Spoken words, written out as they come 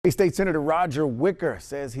State Senator Roger Wicker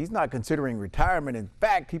says he's not considering retirement. In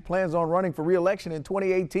fact, he plans on running for re-election in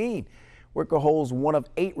 2018. Wicker holds one of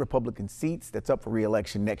 8 Republican seats that's up for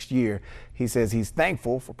re-election next year. He says he's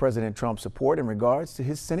thankful for President Trump's support in regards to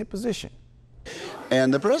his Senate position.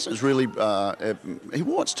 And the president's really, he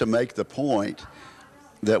wants to make the point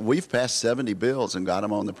that we've passed 70 bills and got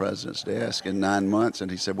them on the president's desk in 9 months, and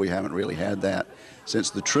he said we haven't really had that since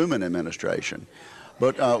the Truman administration.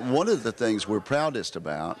 But one of the things we're proudest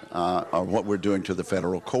about are what we're doing to the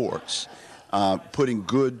federal courts, putting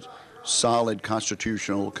good, solid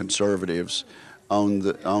constitutional conservatives on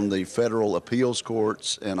the federal appeals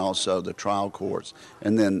courts and also the trial courts,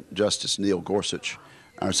 and then Justice Neil Gorsuch,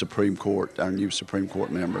 our Supreme Court, our new Supreme Court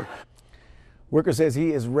member. Wicker says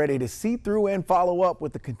he is ready to see through and follow up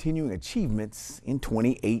with the continuing achievements in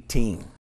 2018.